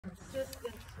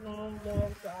No,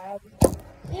 no job.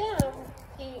 Yeah,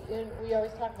 we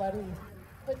always talk about he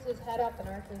puts his head up and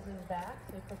arches his back,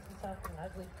 so he puts himself in an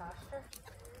ugly posture.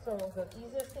 So the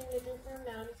easiest thing to do for him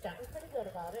now, and he's gotten pretty good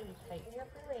about it, you tighten up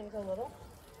your reins a little,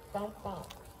 bump,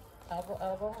 bump, elbow,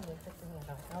 elbow, and then put your hand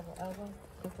out, elbow, elbow,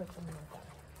 and put your hand out.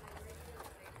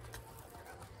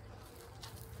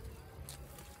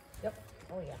 Yep,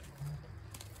 oh yeah.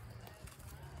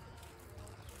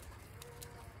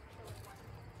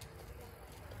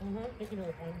 You can do it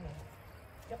with one hand.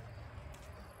 Yep.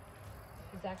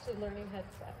 He's actually learning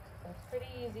headset. That's pretty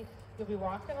easy. You'll be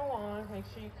walking along. Make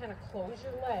sure you kind of close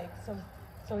your legs.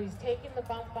 So he's taking the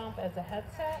bump bump as a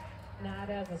headset,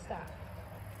 not as a stop.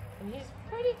 And he's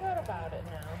pretty good about it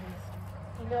now.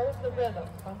 He knows the rhythm.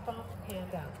 Bump bump,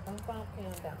 hand down. Bump bump,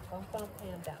 hand down. Bump bump,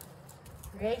 hand down.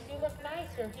 Grace, you look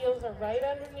nice. Your heels are right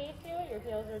underneath you. Your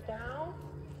heels are down,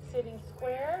 sitting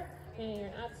square, meaning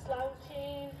you're not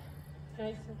slouching.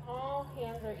 Nice and tall,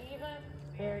 hands are even.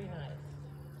 Very nice.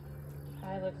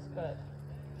 Eye looks good.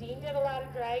 Dean did a lot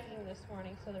of dragging this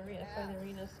morning, so the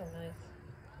arena's so nice.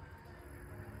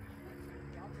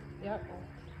 Yep.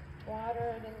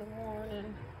 Water it in the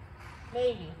morning.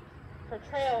 Maybe. For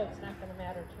trail, it's not going to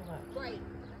matter too much. Right.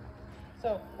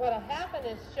 So what'll happen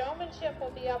is showmanship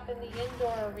will be up in the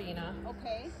indoor arena.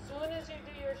 Okay. As soon as you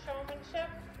do your showmanship,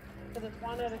 because it's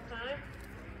one at a time,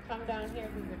 come down here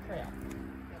and do your trail.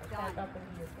 Back up and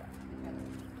do your trail.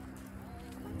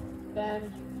 Then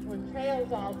when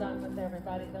trail's all done with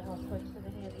everybody, then we'll switch to the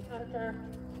handy hunter.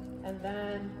 And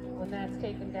then when that's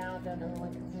taken down, then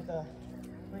everyone can do the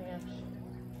ranch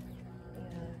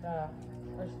and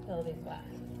versatility class.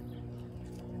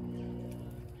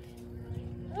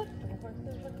 Good. The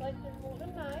horses look like they're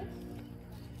moving nice.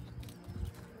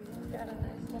 We've got a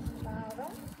nice little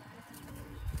bottom.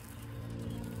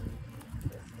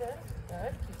 Just good.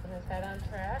 Good. Keeping his head on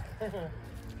track.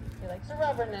 He likes a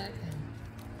rubberneck.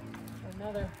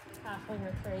 Another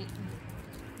half-winger trait.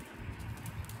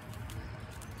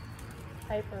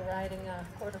 Piper riding a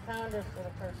quarter pounder for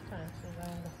the first time. She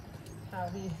learned how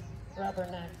he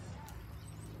rubbernecks.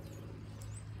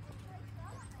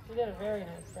 She did a very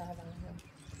nice job on him.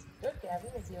 Good, Gabby.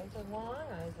 The heels are long,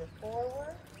 eyes are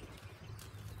forward.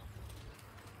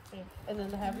 Okay. And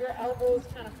then have your elbows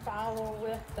kind of follow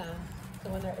with them. So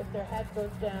when if their head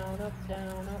goes down, up,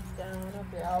 down, up, down, up,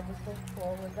 your elbows go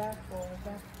forward, back, forward,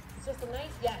 back. It's just a nice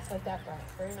yes, like that, Brian.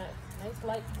 Very nice. Nice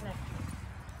light connection.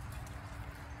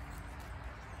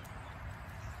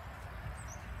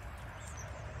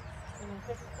 And then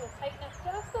just tighten it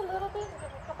just a little bit and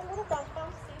give him a couple little bump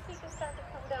bumps. See if he can start to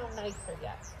come down nicer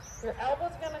yet. Your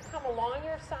elbow's going to come along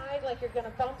your side like you're going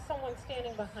to bump someone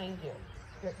standing behind you.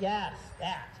 Yes,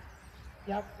 that.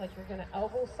 Yep, like you're going to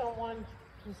elbow someone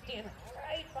who's standing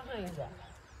right behind you.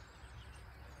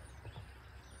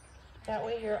 That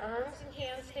way your arms and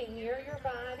hands stay near your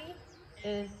body,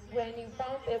 and when you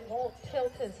bump, it won't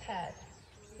tilt his head.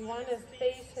 You want his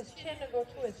face, his chin to go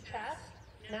to his chest,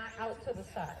 not out to the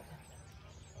side.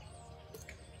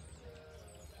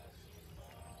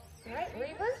 All right,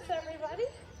 reverse, everybody.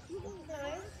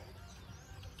 Nice.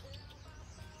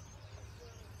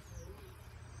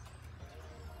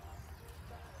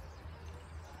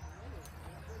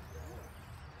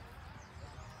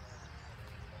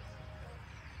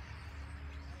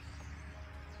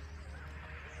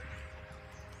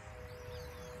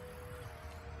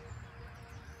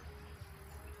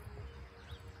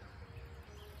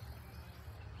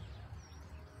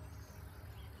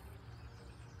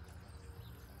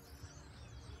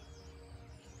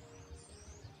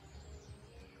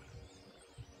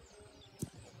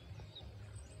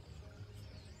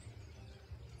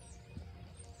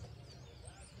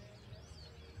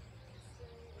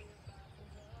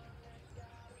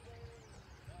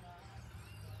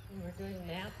 We were doing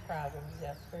math problems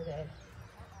yesterday.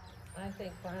 I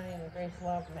think Brian and Grace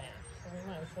love math, so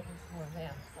we might as well do some more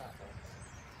math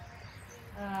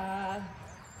problems.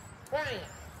 Brian,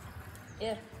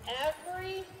 if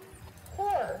every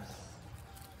horse,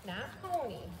 not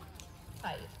pony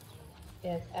type,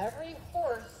 if every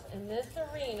horse in this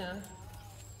arena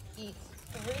eats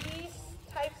 3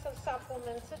 types of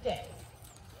supplements a day,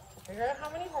 figure out how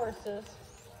many horses,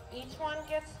 each one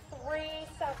gets 3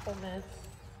 supplements,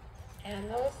 and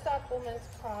those supplements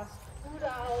cost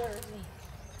 $2 each.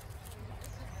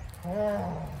 Oh.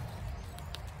 All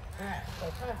right,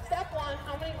 so step 1,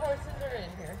 how many horses are in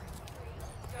here?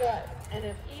 Good. And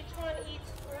if each one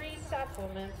eats 3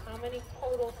 supplements, how many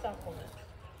total supplements?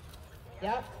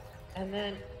 Yep. And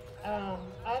then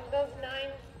of those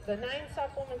 9, the 9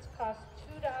 supplements cost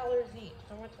 $2 each.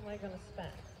 How much am I going to spend?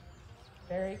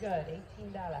 Very good,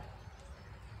 $18.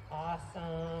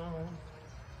 Awesome.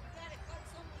 You gotta cut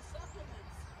so many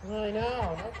supplements. I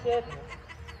know, no kidding.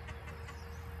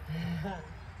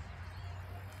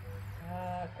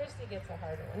 Christy gets a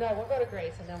harder one. No, we'll go to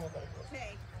Grace and then we'll go to Christy.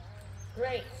 Okay.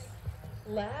 Grace,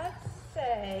 let's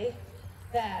say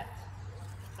that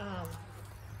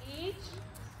each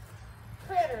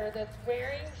critter that's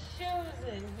wearing shoes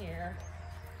in here,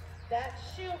 that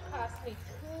shoe cost me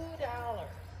 $2.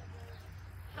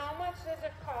 How much does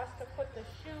it cost to put the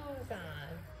shoes on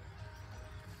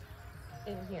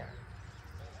in here?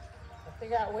 So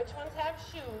figure out which ones have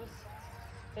shoes.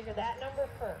 Figure that number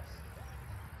first.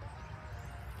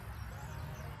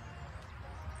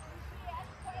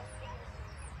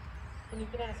 And you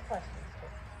can ask questions too.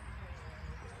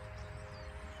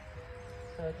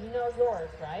 So you know yours,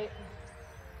 right?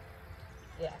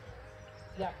 Yeah.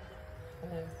 Yep.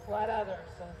 And then what others?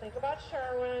 So think about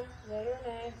Sherwin. Yay or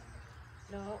nay?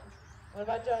 No. What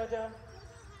about JoJo?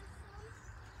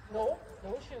 Nope.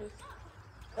 No shoes.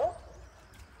 Nope.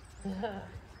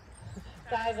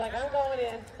 Guy's like, I'm going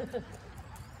in.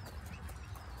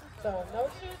 So no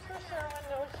shoes for Sherwin,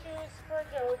 no shoes for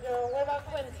JoJo. What about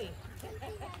Quincy?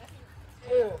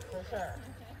 2 for sure.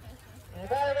 And it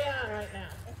better be on right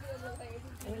now.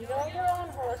 And you know your own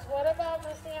horse. What about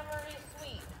Miss Anne Marie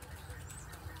Sweet?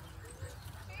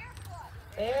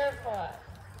 Barefoot.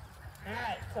 All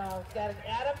right, so you got to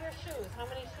add up your shoes. How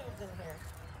many shoes in here?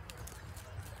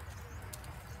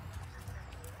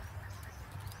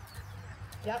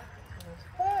 Yep. And there's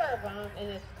 4 of them, and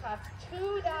it costs $2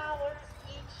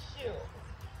 each shoe.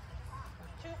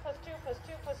 2 plus 2 plus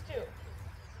 2 plus 2.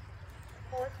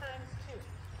 4 times 2.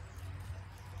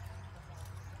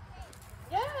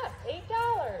 Yes,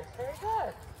 $8. Very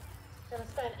good. Gonna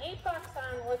spend $8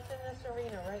 on what's in this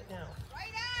arena right now.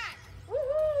 Right on!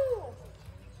 Woohoo!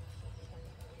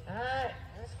 All right,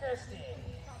 there's Christy.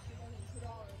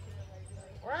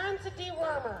 We're on to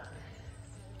dewormer.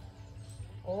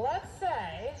 Let's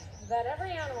say that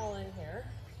every animal in here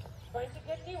is going to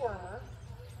get dewormer.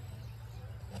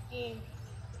 The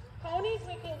ponies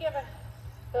we can give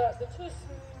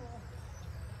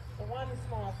one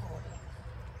small pony.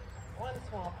 One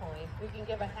small pony, we can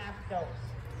give a half dose.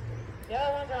 The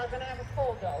other ones are going to have a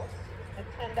full dose at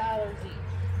 $10 each.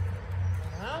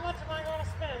 How much am I going to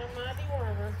spend on my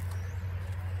dewormer?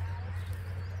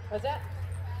 What's that?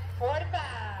 $45.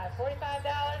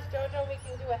 JoJo, we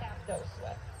can do a half dose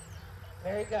with.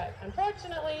 Very good.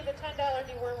 Unfortunately, the $10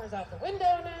 dewormer is out the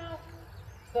window now.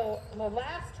 So the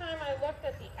last time I looked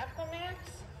at the Equimax,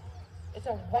 it's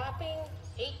a whopping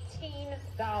 $18.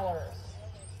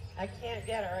 I can't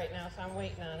get it right now, so I'm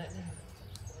waiting on it.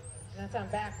 That's on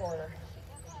back order.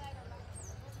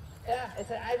 Yeah, it's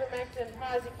an ivermectin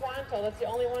praziquantel. That's the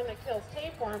only one that kills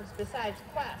tapeworms besides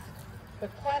Quest.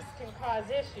 But Quest can cause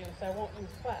issues, so I won't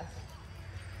use Quest.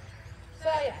 So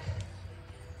yeah.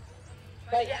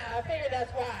 But yeah, I figured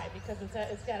that's why, because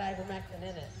it's got ivermectin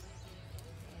in it.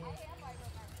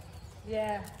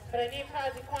 Yeah, but I need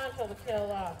praziquantel to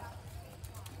kill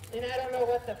and I don't know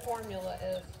what the formula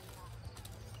is.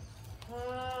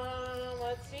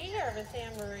 Let's see here, Miss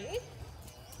Anne Marie.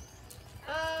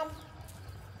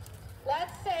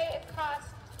 Let's say it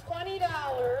costs $20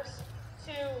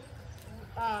 to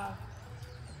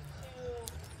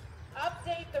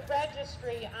update the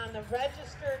registry on the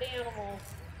registered animals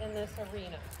in this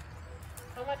arena.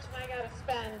 How much am I going to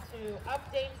spend to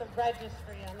update the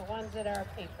registry on the ones that are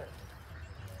papered?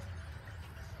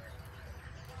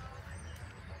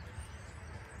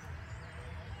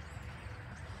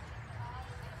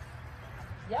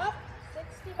 Yep,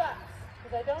 $60.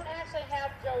 Because I don't actually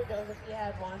have JoJo's if you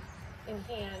had one in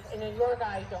hand, and then your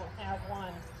guys don't have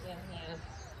one in hand.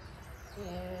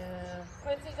 Yeah,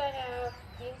 Quincy's I have,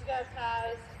 Dean's got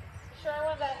ties.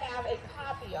 Sherwin's I have a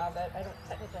copy of it. I don't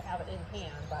technically have it in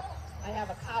hand, but I have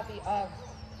a copy of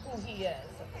who he is.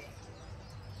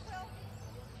 Well,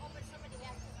 hoping somebody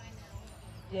has to find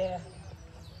that. Yeah.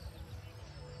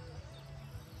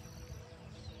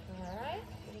 All right,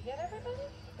 did you get everybody?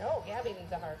 No, Gabby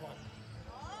needs a hard one.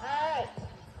 All right,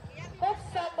 hoof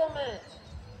supplement.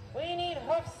 We need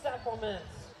hoof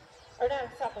supplements. Or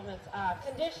not supplements,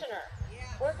 conditioner.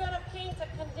 We're going to paint a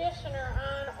conditioner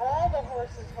on all the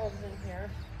horses' hooves in here,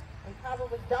 and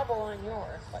probably double on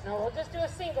yours. But no, we'll just do a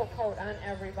single coat on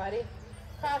everybody.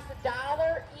 Costs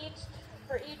 $1 each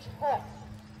for each hoof.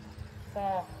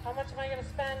 So how much am I going to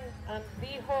spend on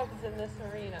the hooves in this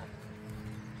arena?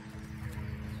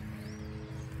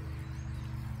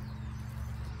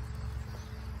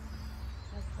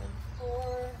 That's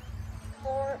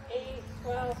 4, 8,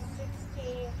 12,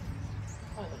 16,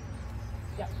 20.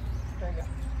 Yep, there you go.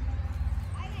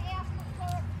 I asked the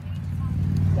clerk each month.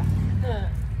 Yeah.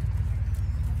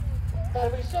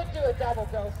 But we should do a double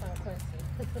dose on Quincy.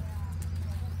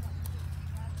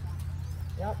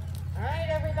 Yep. All right,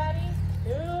 everybody,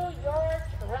 do your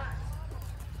trot.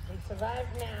 We survived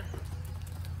now.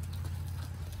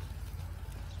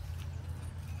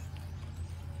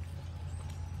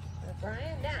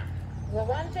 Brian, now, the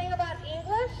one thing about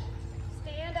English,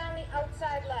 stand on the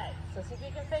outside leg. So see if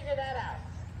you can figure that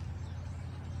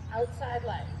out. Outside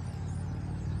leg.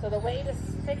 So the way to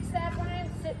fix that, Brian,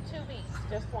 sit 2 beats,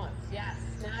 just once. Yes,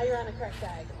 now you're on the correct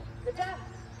diagonal. Good job.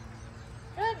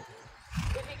 Good.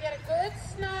 If you get a good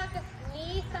snug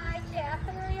knee-thigh calf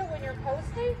area when you're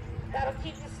posting, that'll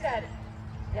keep you steady.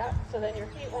 Yep, so then your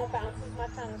feet won't bounce as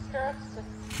much on the stirrups.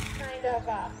 Just kind of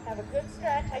have a good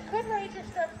stretch. I could raise your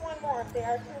stirrups one more if they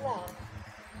are too long.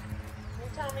 You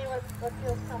tell me what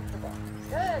feels comfortable.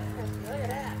 Good, Christy, look at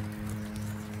that.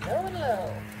 Low and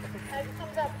low. If his head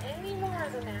comes up any more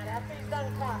than that after he's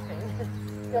done coughing,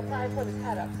 he'll probably put his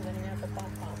head up, so then you have to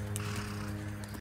bump